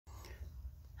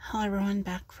Hello everyone,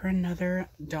 back for another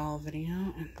doll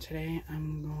video, and today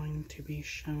I'm going to be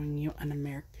showing you an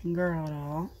American Girl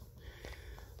doll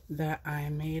that I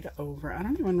made over. I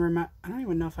don't even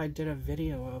know if I did a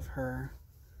video of her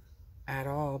at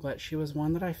all, but she was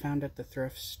one that I found at the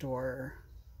thrift store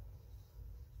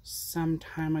some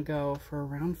time ago for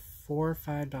around $4 or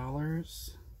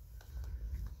 $5.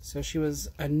 So she was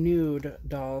a nude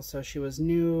doll, so she was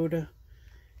nude.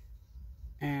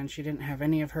 And she didn't have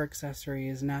any of her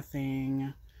accessories,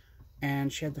 nothing.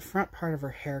 And she had the front part of her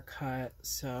hair cut.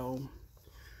 So,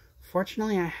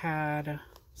 fortunately, I had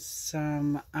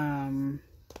some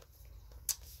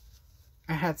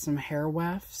hair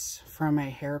wefts from a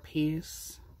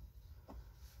hairpiece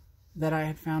that I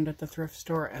had found at the thrift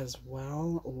store as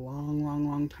well, a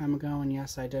long time ago. And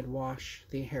yes, I did wash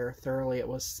the hair thoroughly. It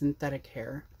was synthetic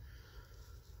hair.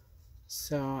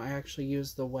 So, I actually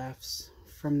used the wefts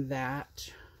from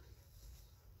that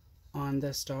on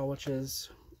this doll, which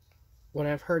is what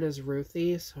I've heard is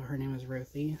Ruthie, so her name is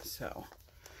Ruthie. So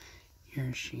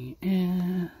here she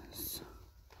is.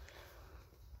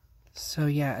 So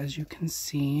yeah, as you can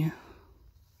see,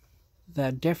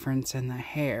 the difference in the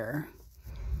hair.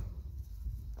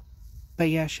 But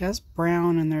yeah, she has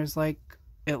brown, and there's like,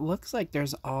 it looks like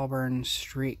there's auburn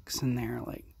streaks in there.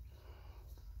 Like,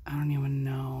 I don't even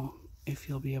know if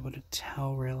you'll be able to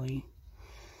tell really.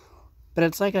 But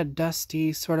it's like a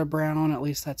dusty sort of brown, at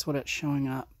least that's what it's showing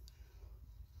up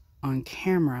on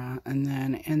camera. And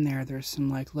then in there, there's some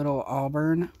like little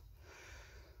auburn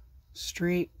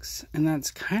streaks. And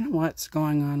that's kind of what's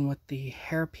going on with the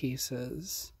hair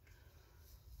pieces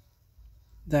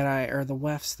that or the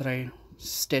wefts that I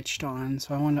stitched on.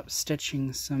 So I wound up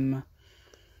stitching some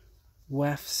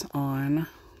wefts on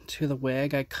to the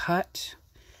wig. I cut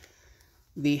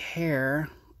the hair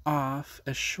off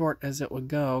as short as it would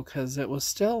go because it was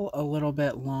still a little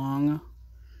bit long.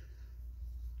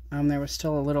 There was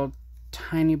still a little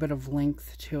tiny bit of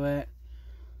length to it.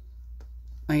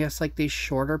 I guess like these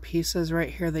shorter pieces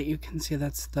right here that you can see,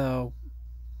 that's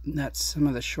some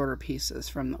of the shorter pieces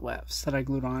from the wefts that I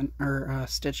glued on or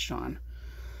stitched on.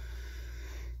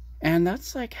 And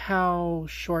that's like how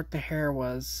short the hair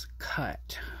was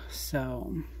cut.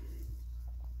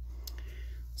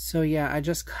 So yeah, I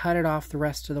just cut it off the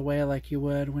rest of the way like you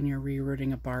would when you're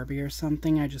rerouting a Barbie or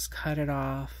something. I just cut it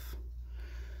off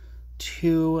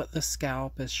to the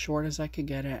scalp as short as I could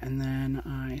get it, and then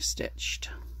I stitched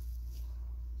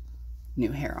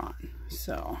new hair on.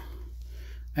 So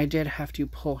I did have to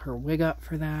pull her wig up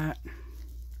for that.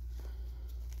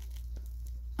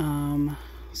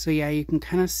 So yeah, you can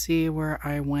kind of see where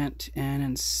I went in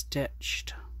and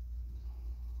stitched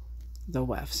the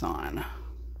wefts on.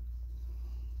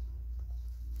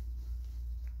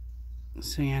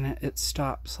 So yeah, and it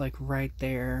stops like right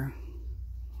there.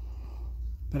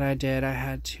 But I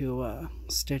had to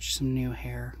stitch some new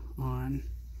hair on.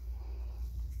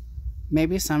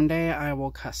 Maybe someday I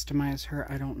will customize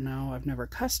her. I don't know. I've never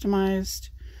customized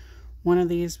one of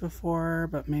these before,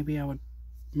 but maybe I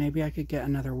could get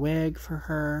another wig for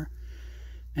her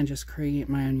and just create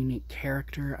my own unique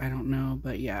character. I don't know,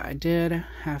 but yeah, I did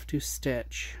have to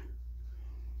stitch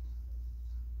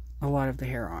a lot of the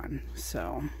hair on.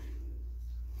 So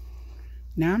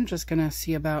now I'm just going to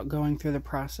see about going through the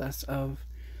process of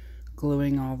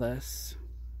gluing all this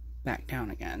back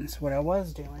down again. So what I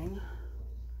was doing,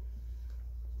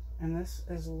 and this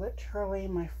is literally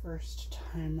my first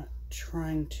time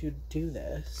trying to do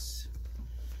this.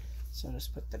 So I'll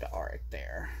just put the doll right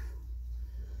there.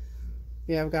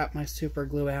 Yeah, I've got my super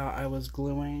glue out. I was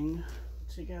gluing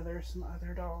together some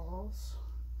other dolls.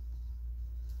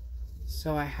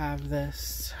 So I have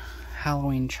this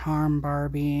Halloween Charm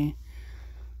Barbie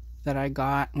that I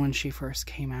got when she first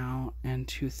came out in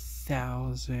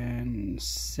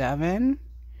 2007.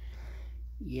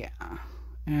 Yeah.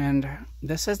 And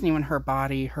this isn't even her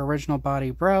body. Her original body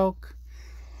broke.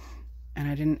 And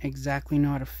I didn't exactly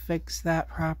know how to fix that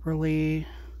properly.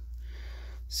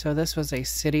 So this was a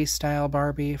city style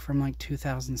Barbie from like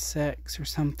 2006 or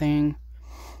something.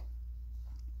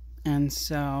 And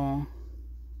so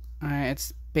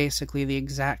it's basically the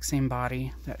exact same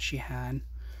body that she had.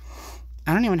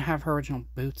 I don't even have her original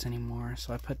boots anymore,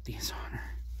 so I put these on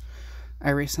her. I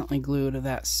recently glued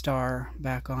that star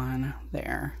back on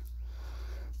there.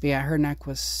 But yeah, her neck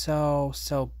was so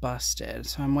busted.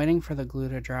 So I'm waiting for the glue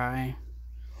to dry.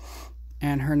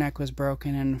 And her neck was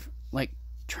broken and like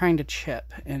trying to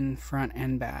chip in front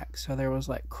and back. So there was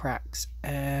like cracks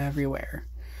everywhere.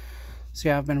 So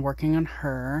yeah, I've been working on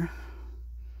her.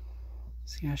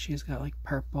 See how she's got like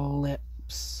purple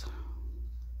lips.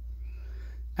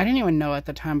 I didn't even know at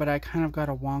the time, but I kind of got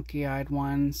a wonky-eyed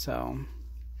one, so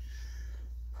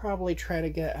probably try to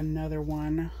get another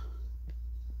one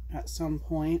at some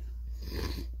point.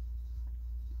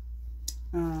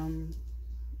 I'm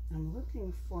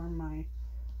looking for my,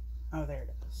 oh, there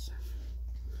it is.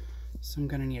 So I'm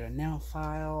gonna need a nail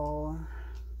file.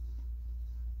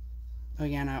 Oh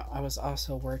yeah, and I was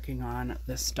also working on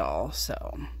this doll,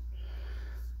 so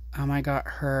I got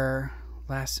her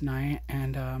last night,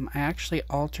 and I actually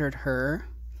altered her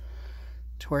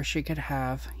to where she could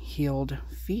have heeled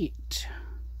feet,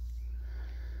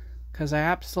 because I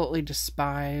absolutely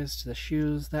despised the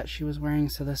shoes that she was wearing.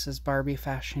 So this is Barbie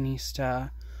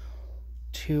Fashionista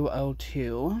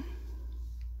 202.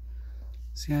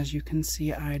 So as you can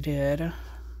see, I did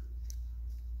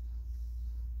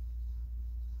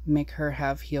make her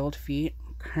have heeled feet,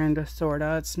 kinda,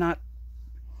 sorta. It's not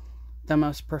the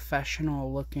most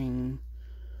professional looking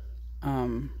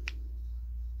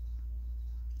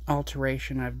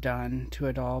alteration I've done to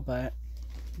a doll, but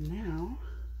now,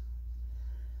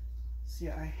 see,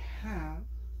 I have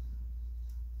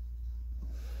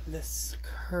this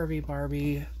curvy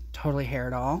Barbie totally hair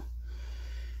doll,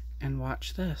 and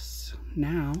watch this.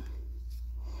 Now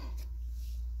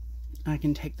I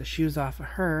can take the shoes off of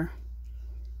her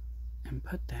and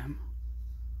put them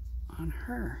on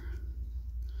her.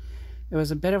 It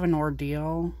was a bit of an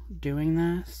ordeal doing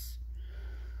this.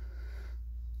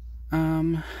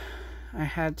 I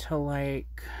had to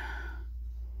like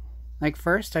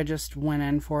first I just went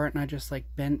in for it and I just like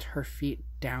bent her feet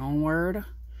downward.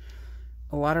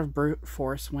 A lot of brute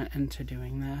force went into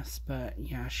doing this, but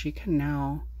yeah, she can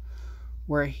now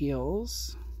wear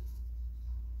heels.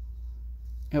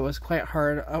 It was quite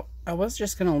hard. I was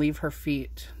just gonna leave her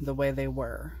feet the way they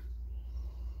were,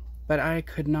 but I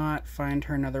could not find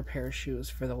her another pair of shoes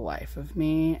for the life of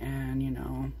me. And you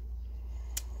know,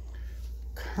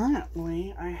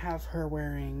 currently I have her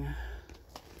wearing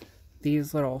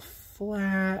these little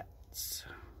flats,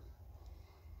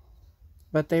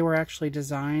 but they were actually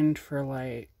designed for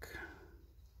like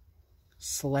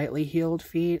slightly heeled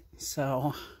feet.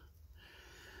 So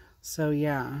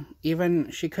yeah, even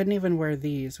she couldn't even wear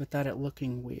these without it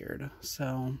looking weird.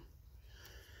 So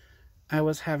I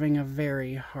was having a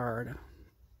very hard,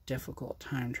 difficult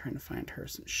time trying to find her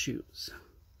some shoes.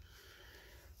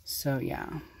 So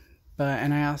yeah,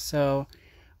 and I also,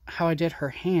 how I did her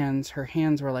hands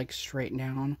were like straight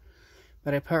down,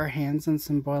 but I put her hands in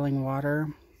some boiling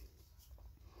water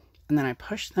and then I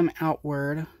pushed them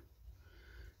outward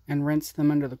and rinsed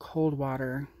them under the cold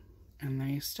water, and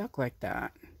they stuck like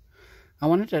that. I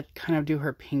wanted to kind of do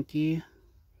her pinky,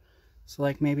 so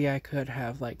like maybe I could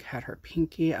have like had her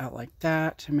pinky out like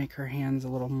that to make her hands a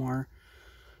little more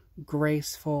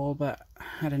graceful, but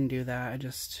I didn't do that. I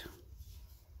just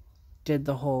did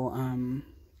the whole,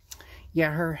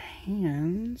 yeah, her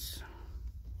hands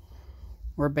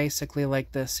were basically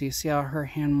like this. So you see how her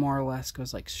hand more or less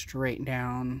goes like straight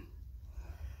down.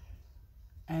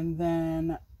 And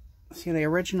then, see, the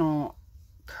original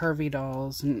curvy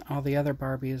dolls and all the other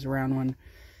Barbies around when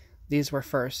these were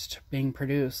first being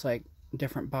produced, like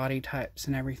different body types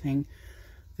and everything,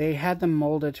 they had them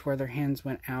molded to where their hands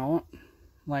went out,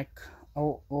 like a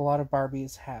lot of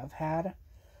Barbies have had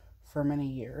for many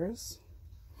years.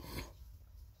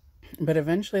 But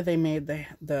eventually they made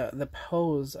the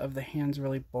pose of the hands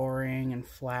really boring and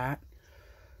flat.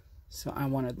 So I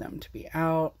wanted them to be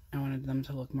out. I wanted them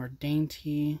to look more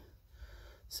dainty.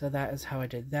 So that is how I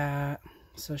did that.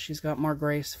 So she's got more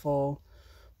graceful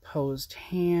posed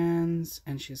hands,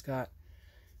 and she's got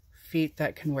feet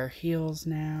that can wear heels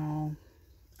now.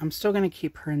 I'm still going to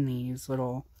keep her in these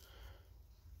little,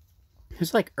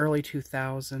 it's like early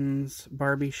 2000s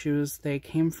Barbie shoes. They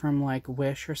came from like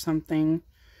Wish or something.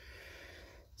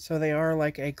 So they are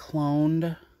like a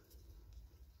cloned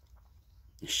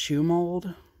shoe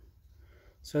mold.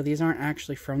 So these aren't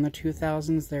actually from the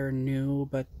 2000s. They're new,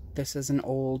 but this is an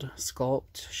old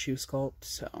shoe sculpt,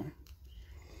 so.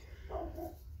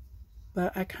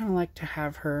 But I kind of like to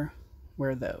have her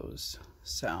wear those,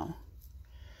 so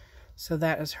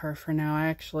that is her for now. I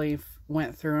actually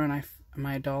went through and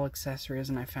my doll accessories,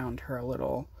 and I found her a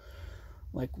little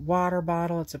like water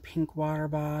bottle. It's a pink water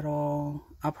bottle.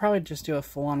 I'll probably just do a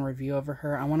full-on review over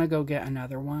her. I want to go get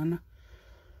another one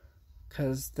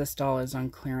because this doll is on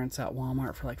clearance at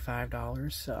Walmart for like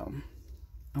 $5, so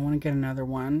I want to get another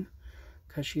one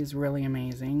because she's really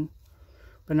amazing.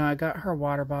 But no, I got her a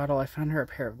water bottle. I found her a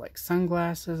pair of like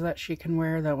sunglasses that she can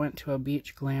wear that went to a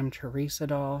Beach Glam Teresa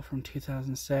doll from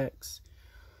 2006.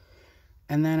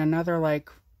 And then another like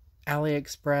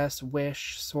AliExpress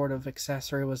Wish sort of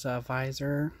accessory was a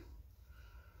visor.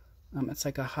 It's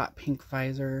like a hot pink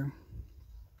visor.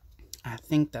 I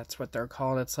think that's what they're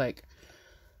called. It's like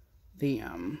the,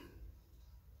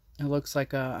 it looks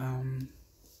like a,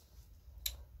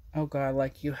 oh god,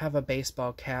 like you have a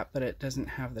baseball cap, but it doesn't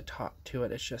have the top to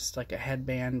it. It's just like a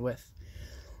headband with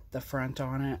the front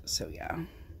on it. So yeah.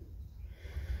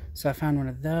 So I found one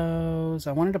of those.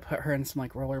 I wanted to put her in some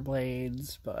like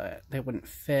rollerblades, but they wouldn't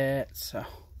fit. So, I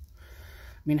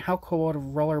mean, how cool would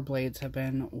rollerblades have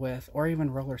been with, or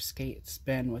even roller skates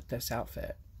been with this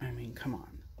outfit? I mean, come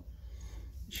on.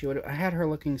 She would. I had her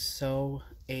looking so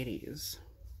 80s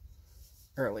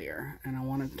earlier, and I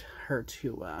wanted her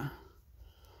to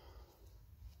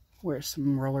wear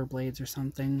some rollerblades or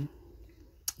something,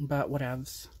 but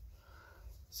whatevs.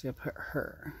 So I put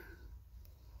her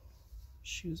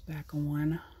shoes back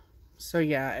on. So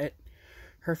yeah,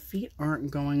 her feet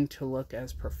aren't going to look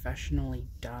as professionally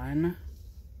done.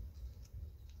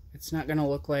 It's not going to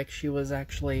look like she was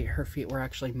actually, her feet were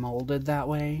actually molded that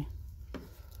way.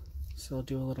 So we'll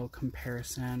do a little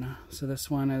comparison. So this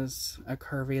one is a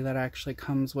curvy that actually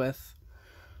comes with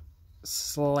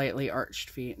slightly arched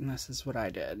feet, and this is what I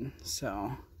did.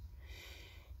 So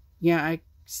yeah, I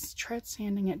tried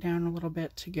sanding it down a little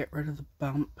bit to get rid of the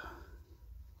bump.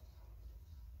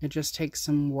 It just takes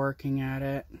some working at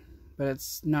it, but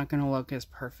it's not going to look as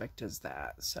perfect as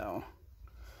that. So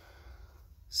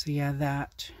yeah,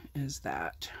 that is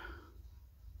that.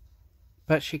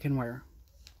 But she can wear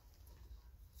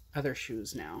other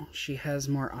shoes now. She has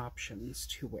more options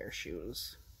to wear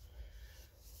shoes.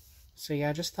 So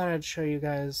yeah, I just thought I'd show you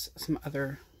guys some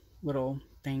other little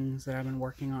things that I've been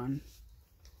working on.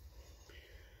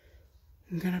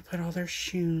 I'm gonna put all their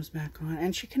shoes back on.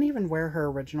 And she can even wear her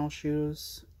original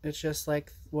shoes. It's just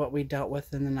like what we dealt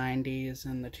with in the 90s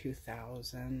and the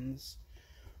 2000s.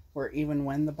 Where even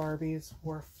when the Barbies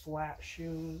wore flat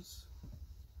shoes,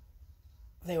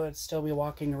 they would still be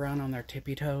walking around on their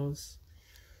tippy toes.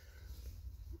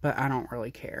 But I don't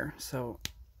really care. So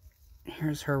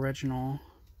here's her original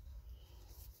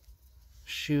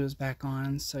shoes back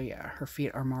on. So yeah, her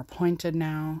feet are more pointed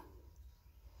now.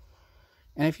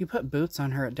 And if you put boots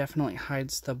on her, it definitely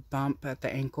hides the bump at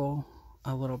the ankle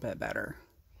a little bit better.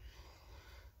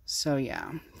 So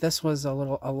yeah, this was a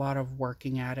lot of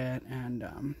working at it,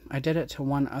 and I did it to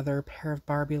one other pair of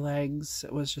Barbie legs.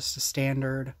 It was just a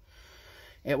standard.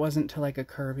 It wasn't to like a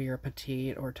curvy or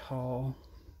petite or tall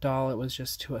doll. It was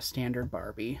just to a standard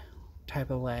Barbie type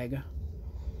of leg.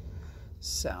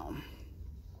 So,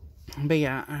 but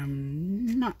yeah,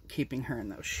 I'm not keeping her in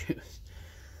those shoes.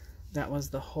 That was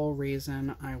the whole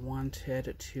reason I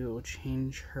wanted to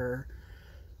change her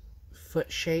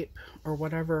foot shape or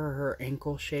whatever, her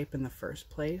ankle shape in the first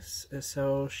place, is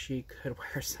so she could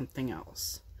wear something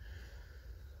else.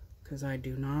 Because I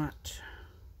do not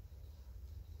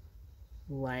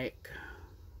like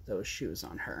those shoes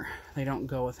on her. They don't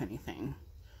go with anything.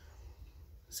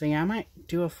 So yeah, I might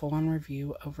do a full-on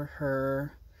review over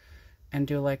her and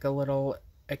do like a little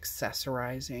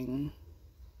accessorizing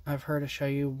of her to show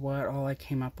you what all I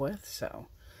came up with. So,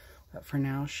 but for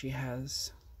now, she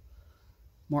has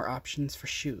more options for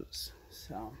shoes.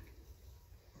 So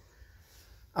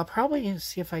I'll probably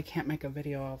see if I can't make a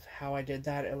video of how I did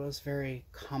that. It was very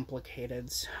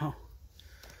complicated. So,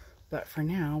 but for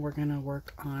now, we're gonna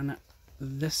work on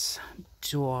this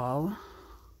doll,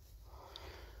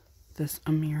 this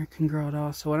American Girl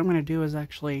doll. So what I'm gonna do is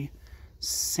actually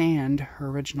sand her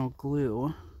original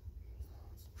glue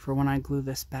for when I glue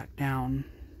this back down.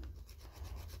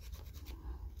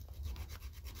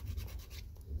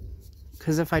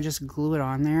 Because if I just glue it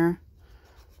on there,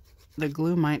 the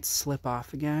glue might slip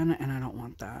off again, and I don't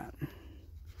want that.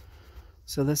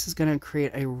 So this is going to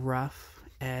create a rough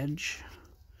edge.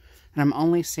 And I'm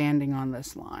only sanding on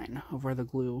this line of where the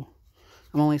glue,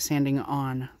 I'm only sanding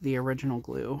on the original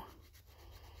glue.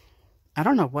 I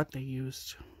don't know what they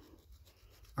used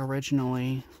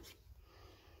originally,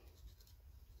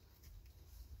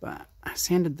 but I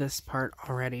sanded this part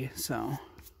already, so,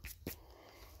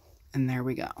 and there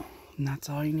we go. And that's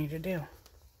all you need to do.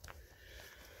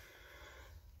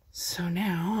 So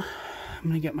now, I'm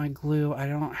going to get my glue. I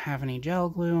don't have any gel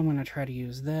glue. I'm going to try to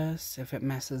use this. If it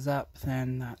messes up,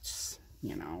 then that's,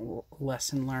 you know,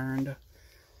 lesson learned.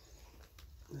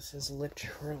 This is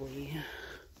literally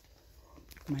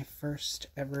my first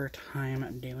ever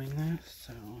time doing this,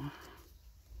 so.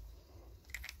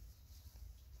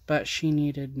 But she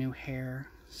needed new hair,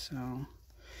 so.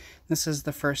 This is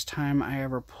the first time I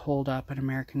ever pulled up an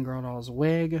American Girl doll's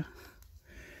wig.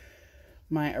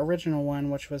 My original one,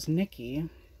 which was Nikki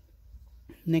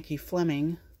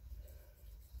Fleming,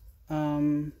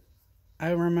 I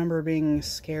remember being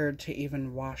scared to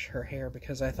even wash her hair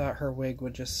because I thought her wig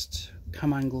would just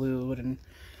come unglued and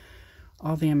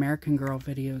all the American Girl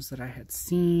videos that I had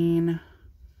seen.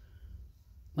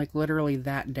 Like literally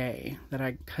that day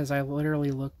because I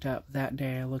literally looked up that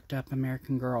day, I looked up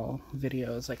American Girl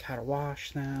videos, like how to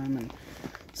wash them and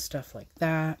stuff like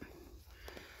that.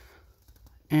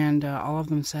 And all of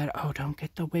them said, oh, don't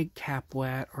get the wig cap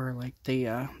wet, or like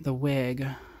the wig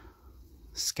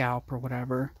scalp or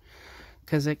whatever,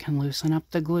 because it can loosen up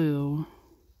the glue.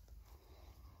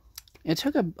 It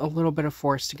took a little bit of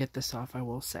force to get this off, I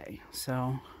will say.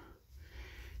 So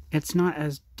it's not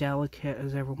as delicate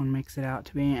as everyone makes it out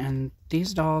to be. And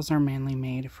these dolls are mainly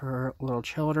made for little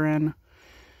children.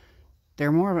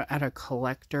 They're more at a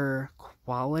collector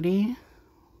quality,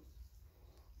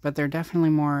 but they're definitely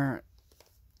more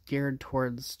geared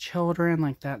towards children.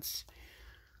 Like that's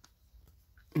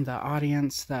the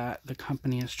audience that the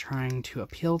company is trying to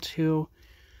appeal to.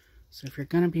 So if you're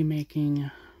going to be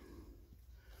making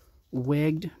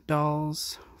wigged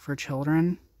dolls for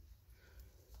children,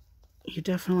 you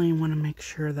definitely want to make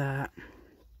sure that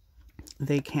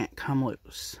they can't come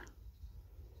loose.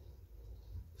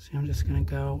 So I'm just going to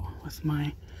go with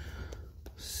my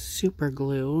super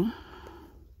glue.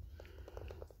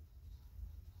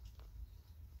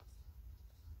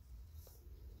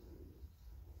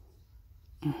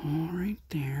 Right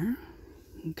there.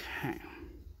 Okay.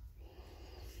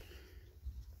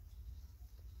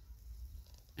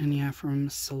 And yeah, from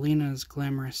Selena's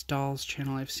Glamorous Dolls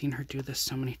channel, I've seen her do this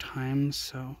so many times,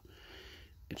 so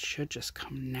it should just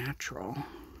come natural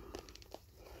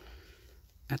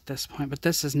at this point. But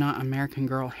this is not American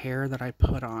Girl hair that I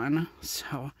put on,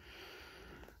 so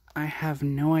I have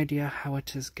no idea how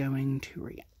it is going to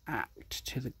react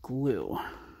to the glue.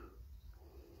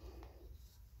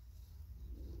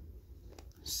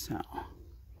 So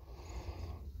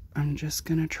I'm just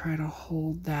gonna try to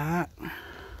hold that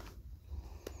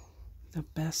the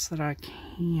best that I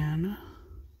can.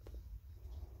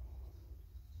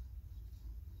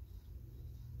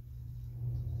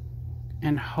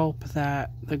 And hope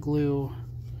that the glue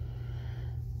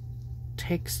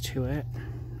takes to it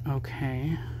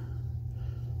okay.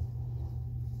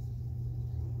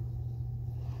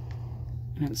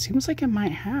 And it seems like it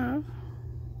might have.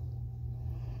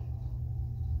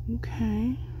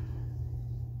 Okay.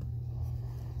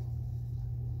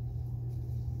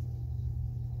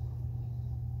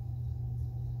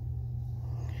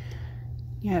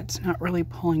 Yeah, it's not really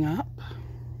pulling up.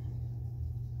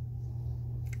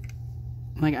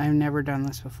 Like, I've never done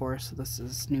this before, so this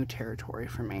is new territory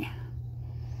for me.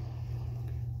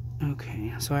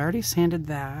 Okay, so I already sanded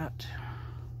that.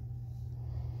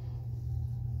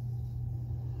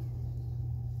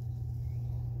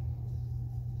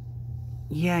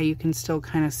 Yeah, you can still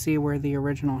kind of see where the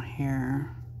original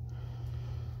hair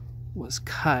was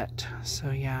cut.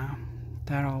 So yeah,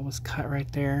 that all was cut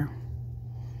right there.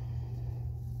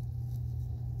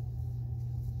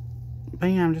 But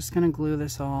yeah, I'm just gonna glue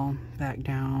this all back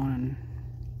down and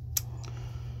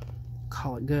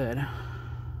call it good.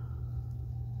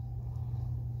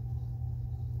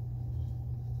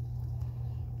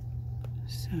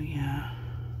 So yeah,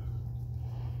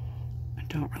 I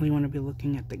don't really want to be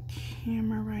looking at the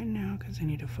camera right now because I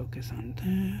need to focus on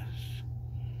this.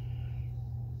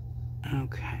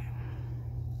 Okay.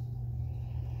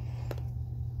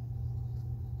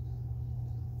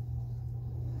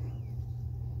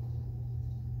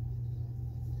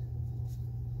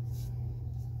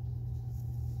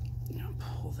 Now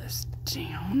pull this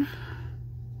down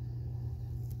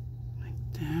like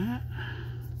that.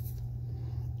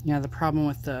 Yeah, the problem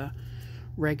with the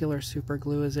regular super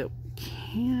glue is it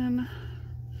can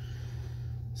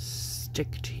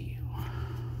stick to you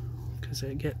because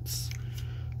it gets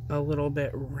a little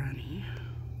bit runny.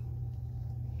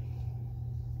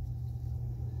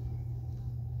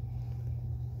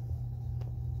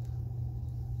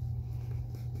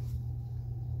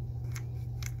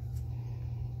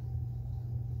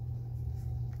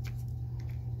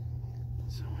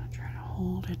 So I'm going to try to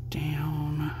hold it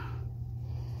down.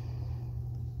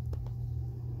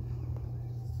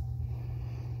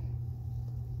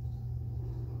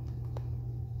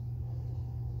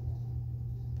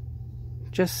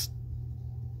 Just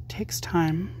takes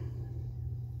time.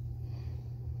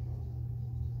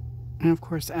 And of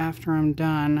course, after I'm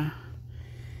done,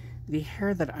 the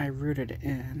hair that I rooted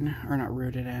in, or not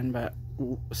rooted in, but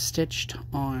stitched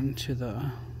onto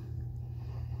the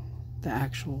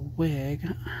actual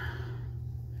wig,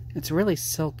 it's really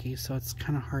silky, so it's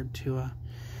kind of hard to,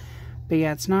 but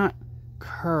yeah, it's not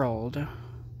curled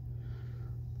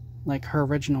like her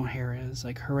original hair is.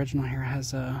 Like, her original hair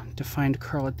has a defined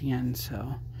curl at the end,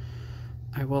 so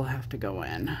I will have to go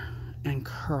in and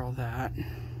curl that.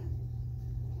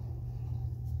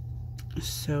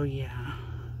 So yeah.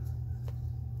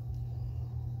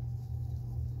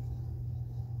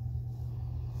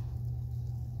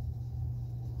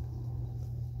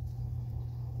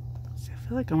 So I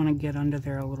feel like I want to get under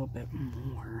there a little bit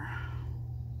more.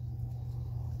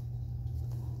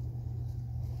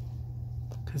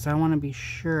 Because I want to be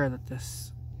sure that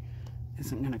this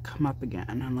isn't going to come up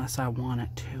again unless I want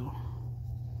it to.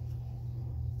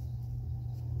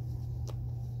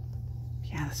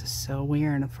 Yeah, this is so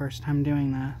weird the first time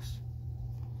doing this.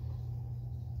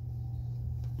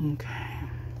 Okay.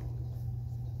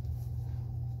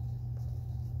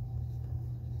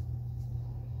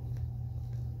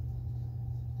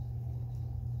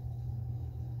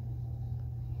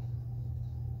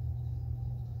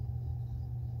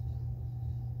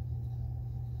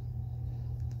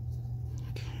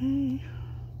 Okay.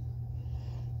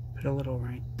 Put a little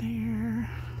right there.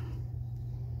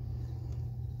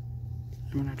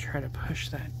 I'm gonna try to push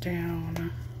that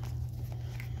down.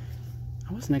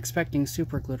 I wasn't expecting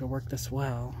super glue to work this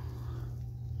well.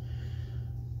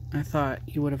 I thought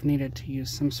you would have needed to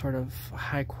use some sort of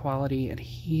high quality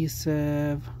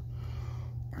adhesive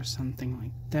or something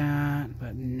like that,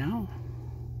 but no.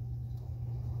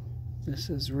 This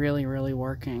is really, really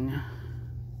working. I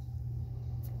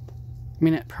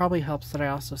mean, it probably helps that I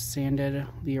also sanded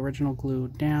the original glue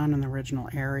down in the original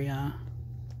area.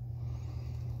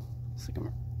 So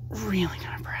I'm really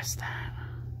gonna press that.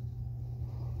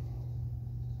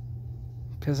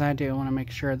 Because I do want to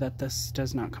make sure that this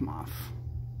does not come off.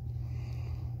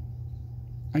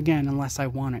 Again, unless I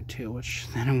want it to, which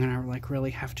then I'm gonna like really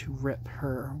have to rip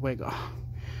her wig off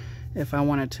if I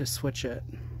wanted to switch it.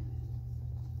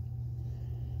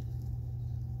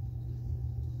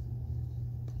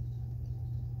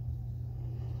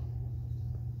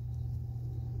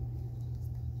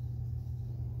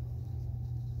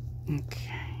 Okay.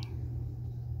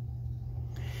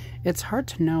 It's hard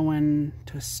to know when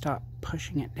to stop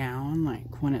pushing it down,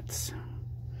 like when it's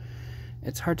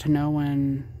hard to know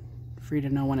when, for you to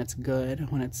know when it's good,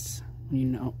 when it's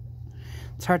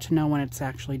hard to know when it's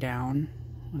actually down,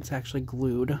 when it's actually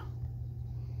glued.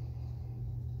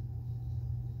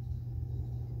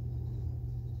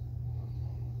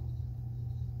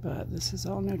 But this is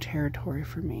all new territory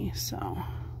for me, so.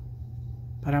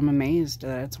 But I'm amazed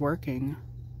that it's working.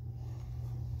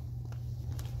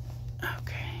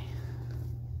 Okay.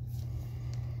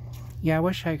 Yeah, I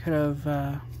wish I could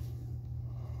have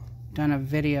done a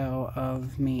video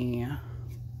of me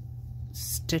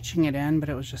stitching it in, but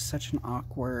it was just such an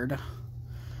awkward.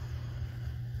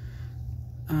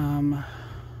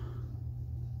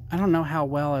 I don't know how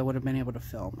well I would have been able to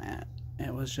film it.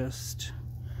 It was just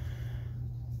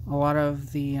a lot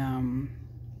of the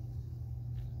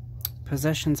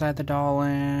positions I had the doll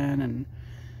in and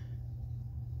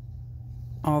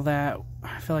all that.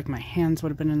 I feel like my hands would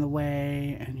have been in the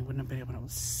way and you wouldn't have been able to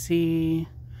see.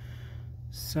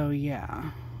 So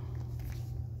yeah.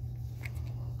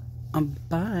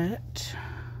 But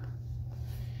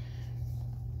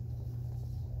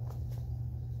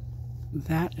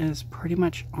that is pretty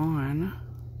much on.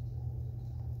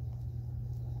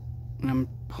 And I'm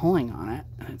pulling on it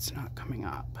and it's not coming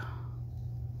up.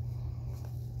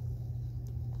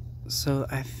 So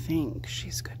I think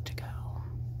she's good to go.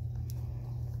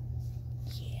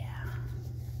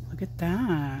 Look at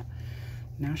that.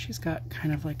 Now she's got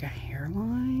kind of like a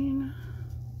hairline.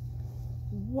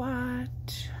 What?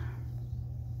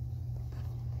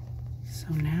 So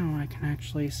now I can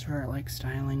actually start like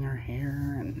styling her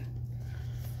hair and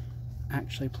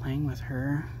actually playing with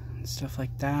her and stuff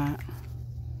like that.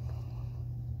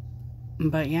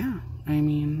 But yeah, I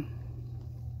mean,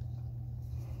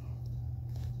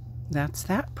 that's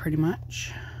that pretty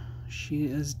much. She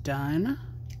is done.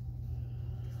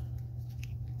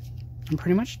 I'm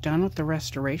pretty much done with the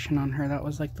restoration on her. That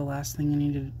was like the last thing I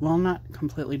needed. Well, not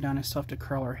completely done. I still have to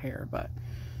curl her hair, but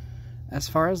as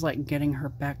far as like getting her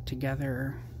back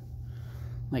together,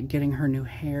 like getting her new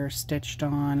hair stitched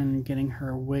on and getting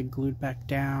her wig glued back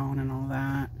down and all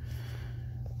that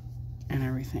and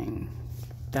everything,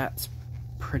 that's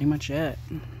pretty much it.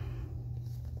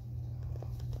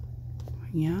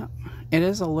 Yeah, it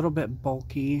is a little bit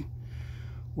bulky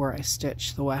where I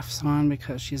stitch the wefts on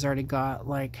because she's already got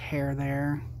like hair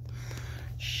there.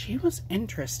 She was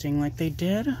interesting, like they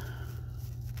did.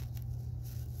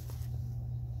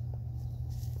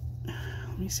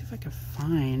 Let me see if I can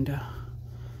find,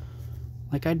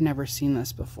 like I'd never seen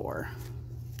this before.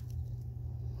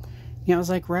 Yeah, it was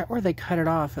like right where they cut it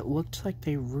off, it looked like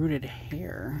they rooted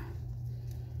hair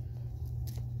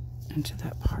into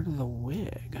that part of the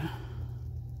wig.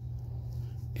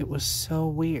 It was so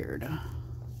weird.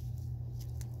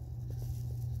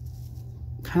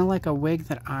 kind of like a wig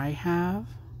that I have.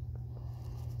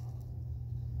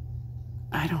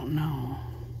 I don't know.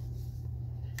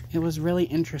 It was really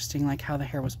interesting, like how the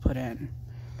hair was put in.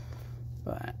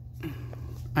 But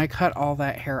I cut all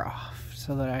that hair off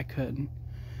so that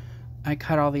I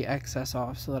cut all the excess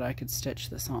off so that I could stitch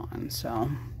this on. So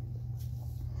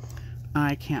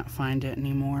I can't find it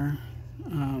anymore.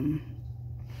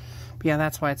 But yeah,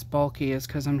 that's why it's bulky, is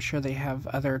because I'm sure they have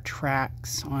other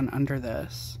tracks on under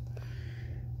this.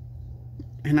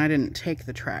 And I didn't take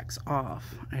the tracks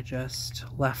off. I just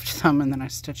left them and then I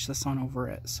stitched this on over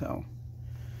it, so.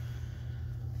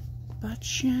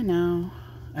 But you know,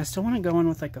 I still want to go in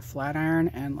with like a flat iron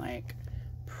and like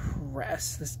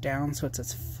press this down so it's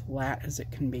as flat as it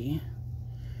can be.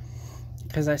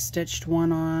 Because I stitched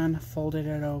one on, folded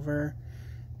it over,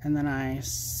 and then I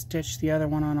stitched the other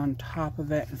one on top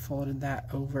of it and folded that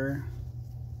over.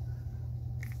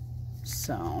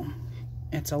 So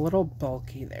it's a little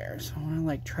bulky there, so I want to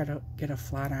like try to get a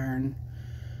flat iron.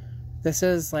 This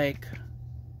is like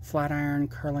flat iron,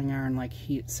 curling iron, like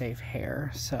heat safe hair,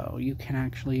 so you can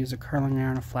actually use a curling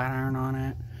iron, a flat iron on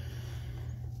it,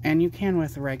 and you can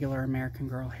with regular American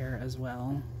Girl hair as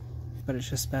well, but it's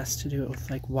just best to do it with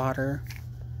like water.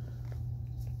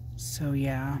 So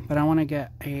yeah, but I want to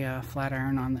get a flat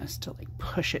iron on this to like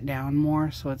push it down more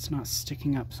so it's not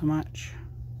sticking up so much.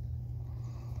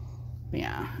 But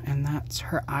yeah, and that's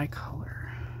her eye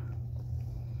color.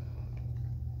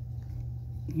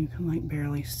 You can like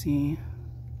barely see,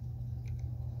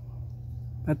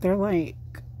 but they're like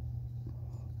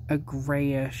a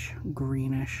grayish,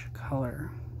 greenish color.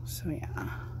 So yeah.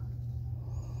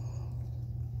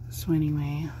 So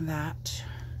anyway, that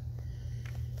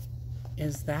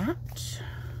is that.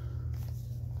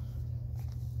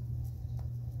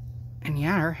 And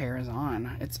yeah, her hair is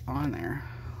on. It's on there.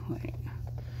 Like,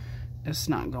 it's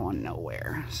not going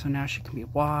nowhere. So now she can be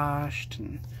washed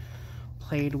and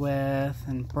played with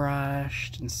and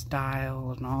brushed and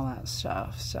styled and all that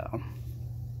stuff. So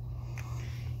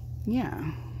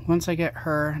yeah, once I get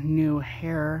her new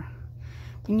hair,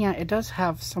 and yeah, it does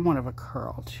have somewhat of a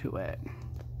curl to it.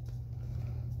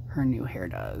 Her new hair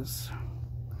does.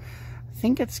 I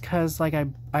think it's because like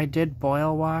I did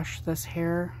boil wash this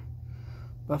hair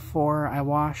before. I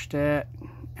washed it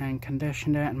and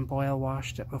conditioned it and boil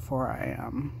washed it before I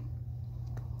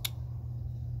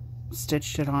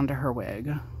stitched it onto her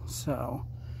wig. So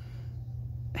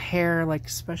hair, like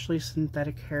especially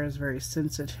synthetic hair, is very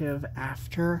sensitive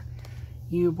after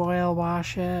you boil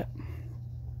wash it.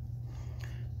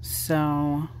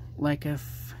 So like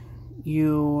if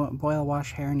you boil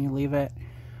wash hair and you leave it,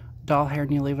 doll hair,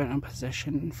 and you leave it in a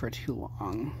position for too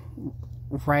long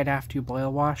right after you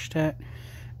boil washed it,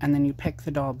 and then you pick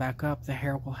the doll back up, the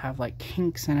hair will have like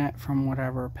kinks in it from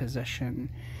whatever position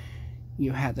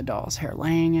you had the doll's hair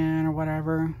laying in or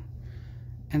whatever.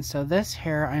 And so this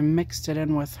hair, I mixed it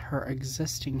in with her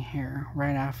existing hair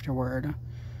right afterward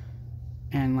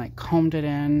and like combed it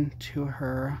in to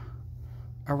her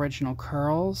original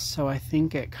curls. So I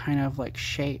think it kind of like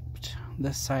shaped,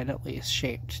 this side at least,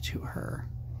 shaped to her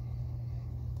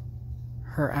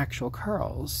actual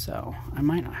curls. So I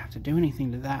might not have to do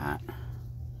anything to that.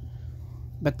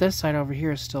 But this side over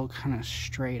here is still kind of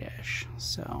straightish,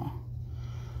 so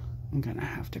I'm gonna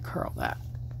have to curl that.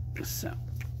 So,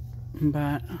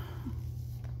 but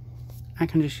I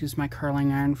can just use my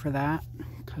curling iron for that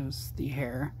because the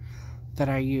hair that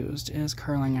I used is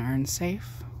curling iron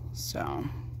safe. So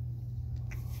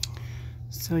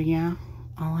yeah,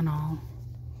 all in all,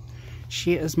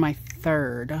 she is my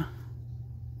third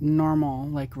normal,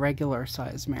 like regular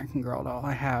size American Girl doll.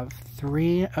 I have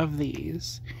 3 of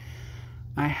these.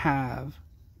 I have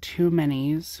 2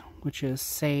 minis, which is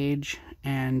Sage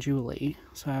and Julie.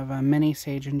 So I have a mini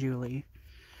Sage and Julie.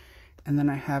 And then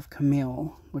I have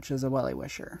Camille, which is a welly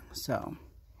wisher. So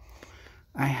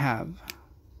I have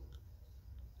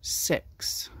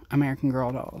 6 American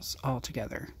Girl dolls all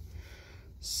together.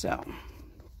 So,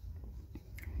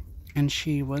 and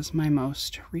she was my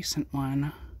most recent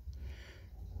one.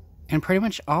 And pretty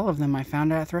much all of them I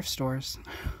found at thrift stores.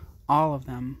 All of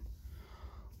them.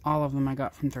 All of them I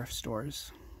got from thrift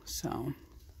stores. So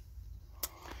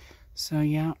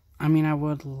yeah, I mean, I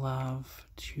would love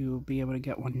to be able to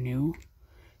get one new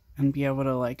and be able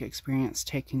to like experience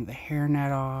taking the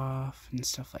hairnet off and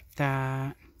stuff like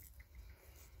that.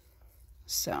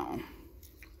 So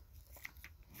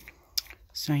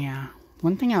yeah,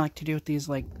 one thing I like to do with these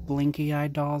like blinky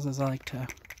eyed dolls is I like to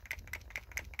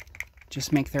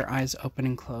just make their eyes open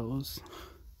and close.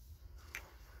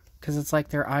 Because it's like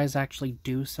their eyes actually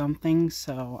do something,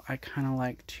 so I kind of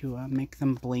like to make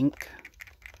them blink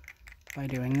by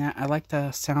doing that. I like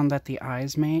the sound that the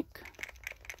eyes make,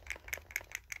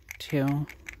 too.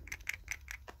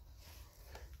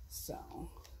 So,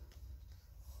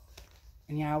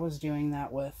 and yeah, I was doing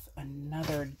that with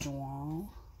another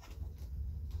doll.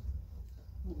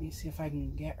 Let me see if I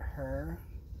can get her.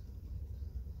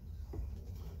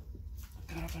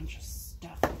 I've got a bunch of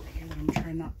stuff over here that I'm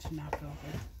trying not to knock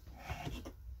over.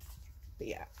 But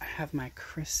yeah, I have my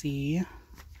Chrissy.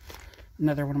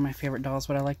 Another one of my favorite dolls.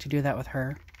 Would I like to do that with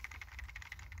her?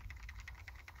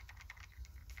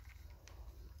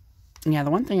 Yeah,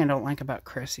 the one thing I don't like about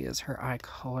Chrissy is her eye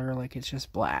color. Like, it's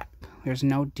just black. There's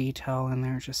no detail in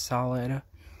there, just solid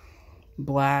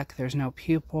black. There's no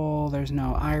pupil. There's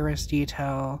no iris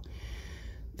detail.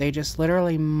 They just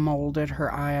literally molded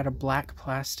her eye out of black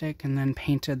plastic and then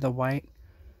painted the white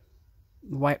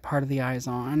part of the eyes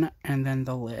on, and then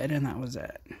the lid, and that was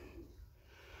it.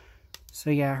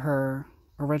 So yeah, her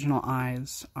original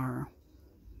eyes are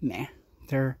meh.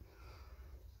 They're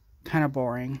kind of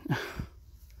boring,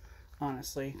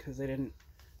 honestly, because they didn't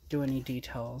do any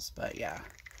details. But yeah,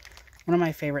 one of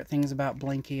my favorite things about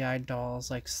blinky-eyed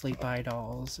dolls, like sleep-eye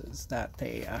dolls, is that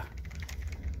they, I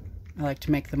like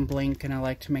to make them blink, and I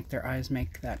like to make their eyes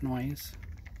make that noise.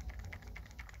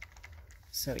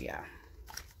 So yeah.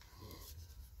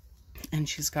 And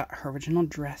she's got her original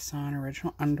dress on,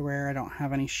 original underwear. I don't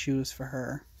have any shoes for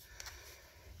her.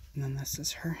 And then this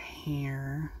is her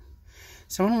hair.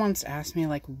 Someone once asked me,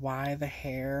 like, why the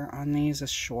hair on these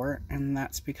is short, and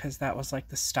that's because that was, like,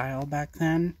 the style back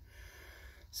then.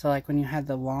 So, like, when you had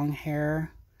the long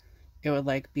hair, it would,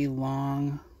 like, be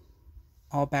long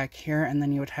all back here, and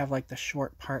then you would have, like, the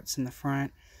short parts in the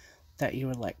front that you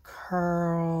would, like,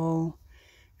 curl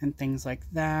and things like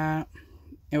that.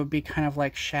 It would be kind of,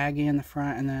 like, shaggy in the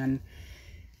front, and then,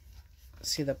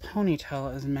 see, the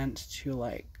ponytail is meant to,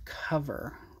 like,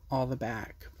 cover all the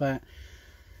back, but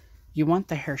you want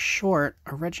the hair short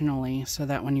originally so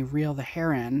that when you reel the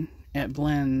hair in, it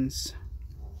blends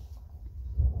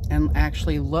and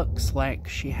actually looks like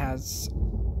she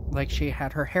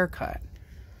had her hair cut,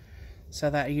 so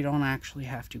that you don't actually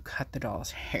have to cut the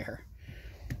doll's hair.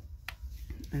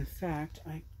 In fact,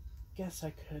 I guess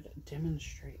I could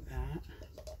demonstrate that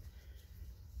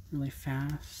really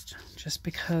fast, just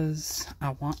because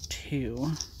I want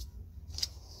to.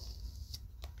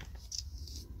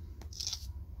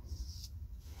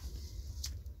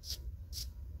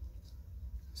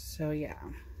 So yeah.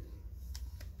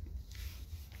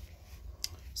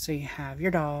 So you have your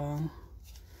doll.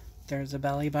 There's a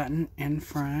belly button in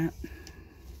front.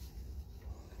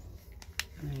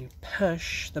 And then you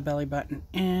push the belly button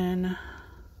in.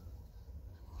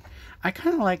 I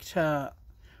kind of like to,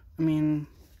 I mean,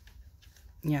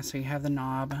 yeah, so you have the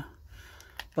knob.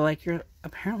 But like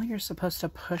apparently you're supposed to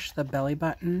push the belly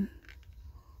button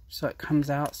so it comes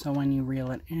out, so when you reel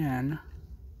it in,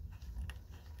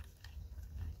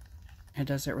 it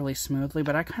does it really smoothly,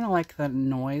 but I kind of like the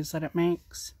noise that it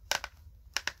makes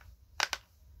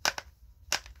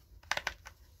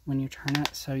when you turn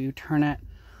it. So you turn it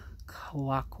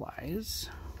clockwise.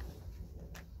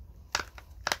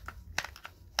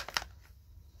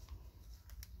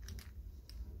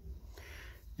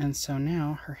 And so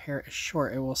now her hair is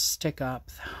short. It will stick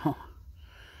up though,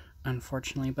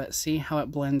 unfortunately, but see how it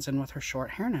blends in with her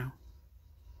short hair now.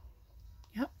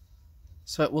 Yep.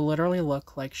 So it will literally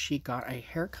look like she got a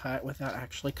haircut without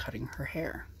actually cutting her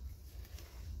hair.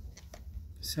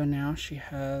 So now she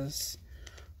has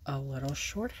a little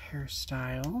short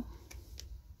hairstyle.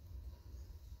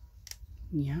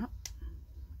 Yep.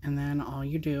 And then all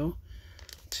you do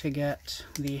to get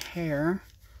the hair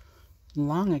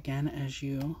long again is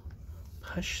you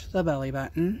push the belly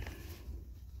button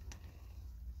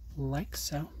like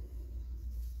so.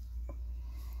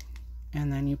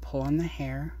 And then you pull on the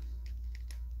hair.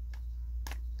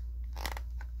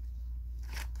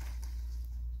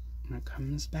 And it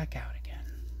comes back out again.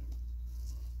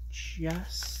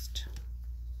 Just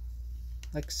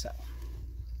like so.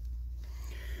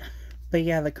 But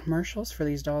yeah, the commercials for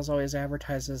these dolls always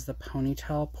advertises the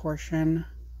ponytail portion.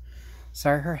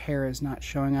 Sorry, her hair is not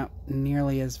showing up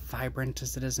nearly as vibrant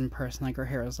as it is in person. Like, her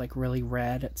hair is like really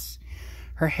red.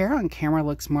 Her hair on camera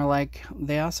looks more like,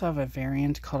 they also have a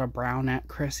variant called a brownette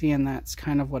Chrissy, and that's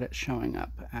kind of what it's showing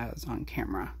up as on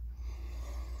camera.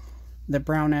 The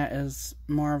brownette is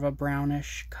more of a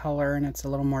brownish color, and it's a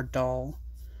little more dull.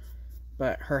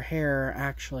 But her hair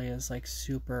actually is like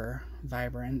super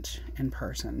vibrant in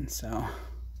person, so.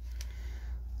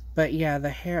 But yeah,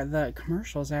 the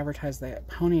commercials advertise the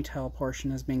ponytail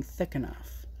portion as being thick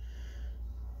enough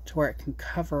to where it can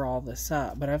cover all this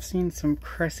up. But I've seen some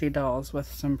Chrissy dolls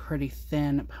with some pretty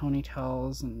thin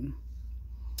ponytails, and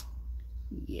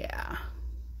yeah.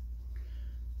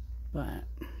 But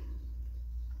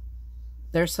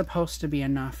there's supposed to be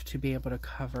enough to be able to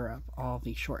cover up all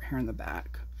the short hair in the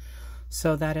back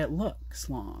so that it looks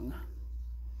long.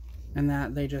 And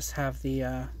that they just have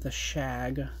the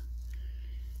shag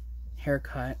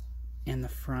haircut in the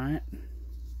front.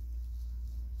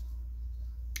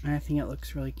 And I think it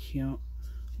looks really cute.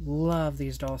 Love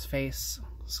these dolls' face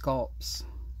sculpts.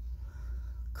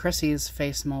 Chrissy's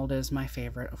face mold is my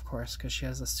favorite, of course, because she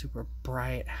has a super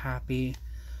bright, happy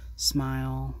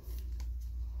smile.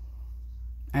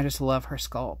 I just love her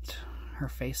sculpt. Her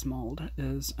face mold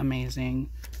is amazing.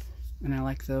 And I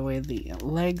like the way the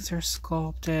legs are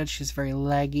sculpted. She's very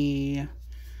leggy.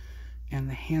 And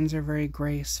the hands are very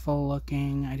graceful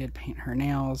looking. I did paint her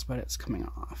nails, but it's coming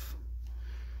off.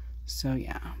 So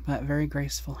yeah, but very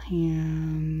graceful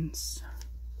hands.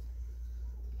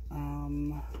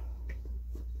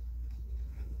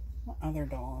 What other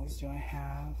dolls do I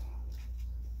have?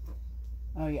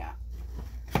 Oh yeah.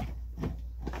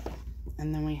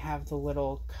 And then we have the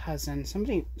little cousin.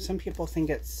 Some people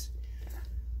think it's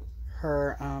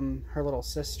her her little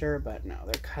sister, but no,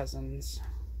 they're cousins.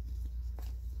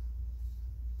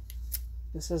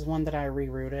 This is one that I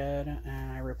rerouted,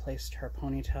 and I replaced her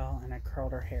ponytail and I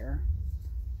curled her hair.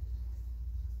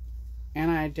 And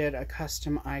I did a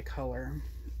custom eye color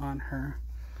on her.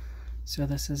 So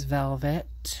this is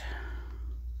Velvet.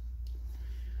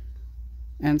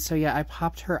 And so yeah, I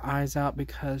popped her eyes out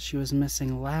because she was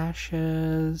missing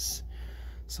lashes.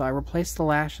 So I replaced the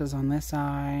lashes on this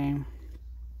eye.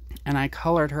 And I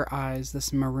colored her eyes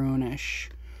this maroonish,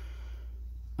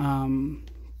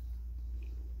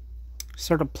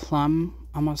 sort of plum,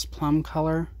 almost plum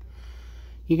color.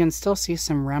 You can still see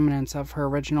some remnants of her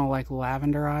original like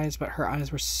lavender eyes, but her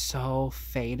eyes were so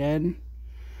faded.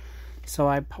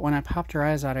 So when I popped her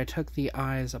eyes out, I took the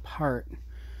eyes apart.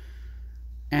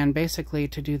 And basically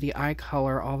to do the eye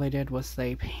color, all they did was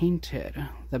they painted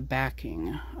the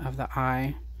backing of the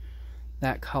eye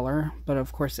that color, but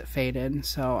of course it faded.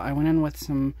 So I went in with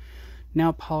some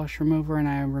nail polish remover and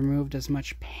I removed as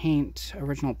much paint,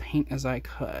 original paint, as I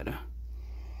could.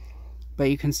 But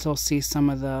you can still see some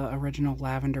of the original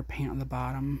lavender paint on the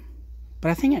bottom. But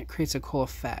I think it creates a cool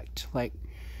effect. Like,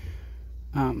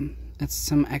 it's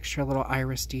some extra little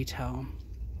iris detail.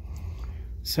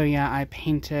 So yeah, I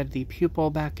painted the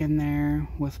pupil back in there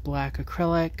with black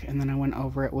acrylic, and then I went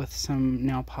over it with some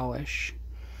nail polish.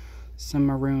 Some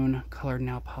maroon colored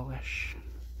nail polish.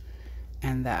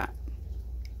 And that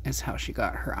is how she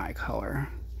got her eye color.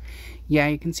 Yeah,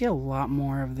 you can see a lot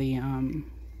more of the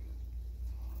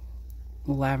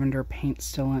lavender paint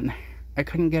still in there. I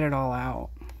couldn't get it all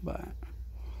out, but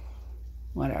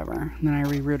whatever. And then I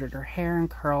rerouted her hair and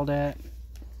curled it.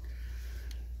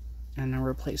 And I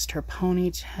replaced her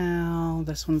ponytail.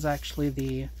 This one's actually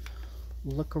the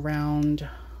Look Around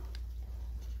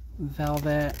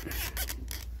Velvet.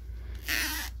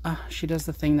 She does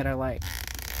the thing that I like.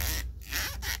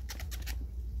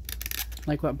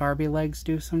 Like what Barbie legs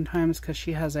do sometimes, because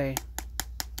she has this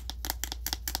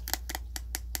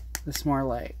more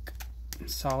like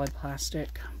solid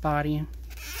plastic body.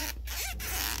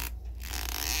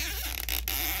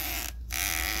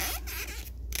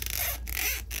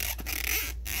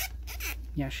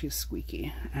 Yeah, she's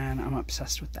squeaky, and I'm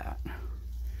obsessed with that.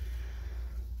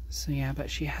 So yeah, but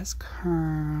she has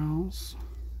curls.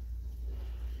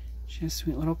 She has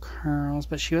sweet little curls,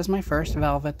 but she was my first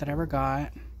Velvet that I ever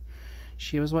got.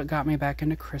 She was what got me back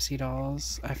into Chrissy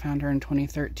dolls. I found her in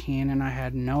 2013, and I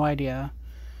had no idea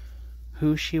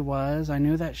who she was. I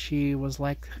knew that she was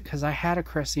like, because I had a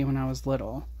Chrissy when I was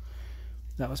little.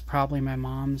 That was probably my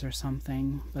mom's or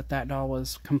something, but that doll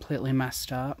was completely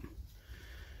messed up.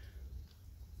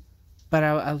 But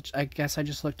I guess I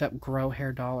just looked up grow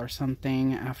hair doll or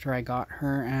something after I got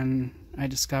her, and I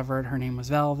discovered her name was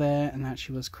Velvet, and that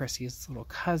she was Chrissy's little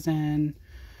cousin,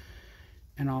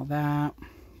 and all that.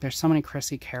 There's so many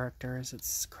Chrissy characters,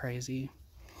 it's crazy.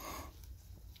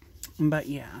 But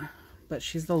yeah, but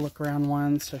she's the look around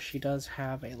one, so she does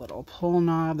have a little pull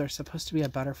knob. There's supposed to be a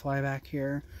butterfly back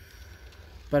here.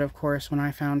 But of course, when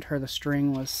I found her, the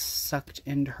string was sucked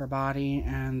into her body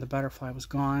and the butterfly was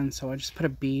gone. So I just put a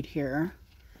bead here.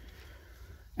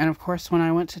 And of course, when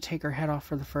I went to take her head off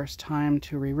for the first time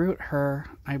to reroute her,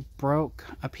 I broke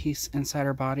a piece inside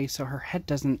her body so her head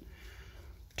doesn't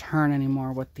turn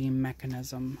anymore with the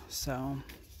mechanism. So,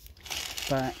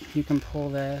 but you can pull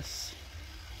this.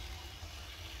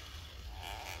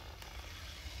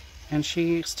 And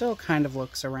she still kind of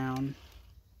looks around.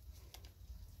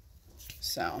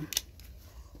 So,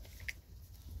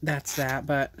 that's that,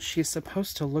 but she's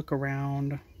supposed to look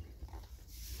around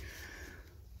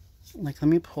Like, let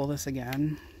me pull this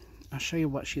again. I'll show you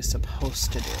what she's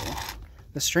supposed to do.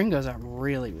 The string goes out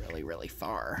really, really, really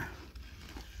far.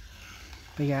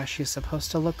 But yeah, she's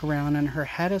supposed to look around, and her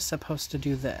head is supposed to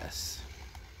do this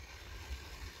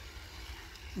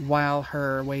while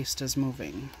her waist is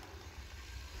moving.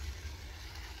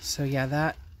 So yeah,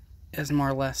 that is more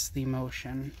or less the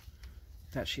motion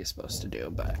that she's supposed to do.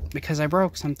 But because I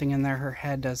broke something in there, her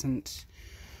head doesn't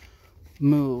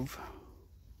move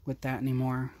with that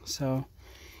anymore. So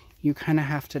you kind of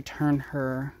have to turn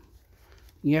her,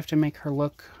 you have to make her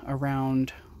look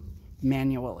around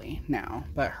manually now.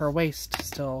 But her waist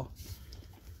still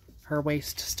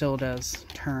does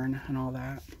turn and all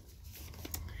that.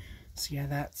 So yeah,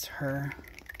 that's her.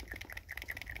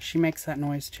 She makes that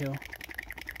noise too.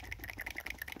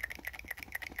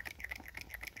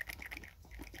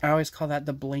 I always call that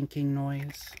the blinking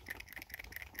noise,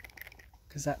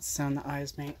 because that's the sound the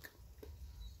eyes make.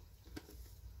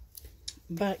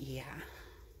 But yeah,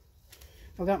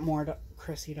 I've got more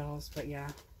Chrissy dolls, but yeah,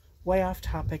 way off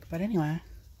topic. But anyway,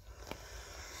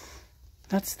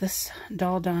 that's this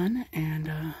doll done,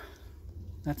 and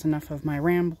that's enough of my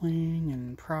rambling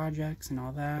and projects and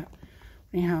all that.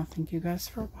 Anyhow, thank you guys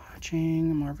for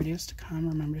watching. More videos to come.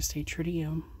 Remember to stay true to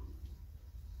you.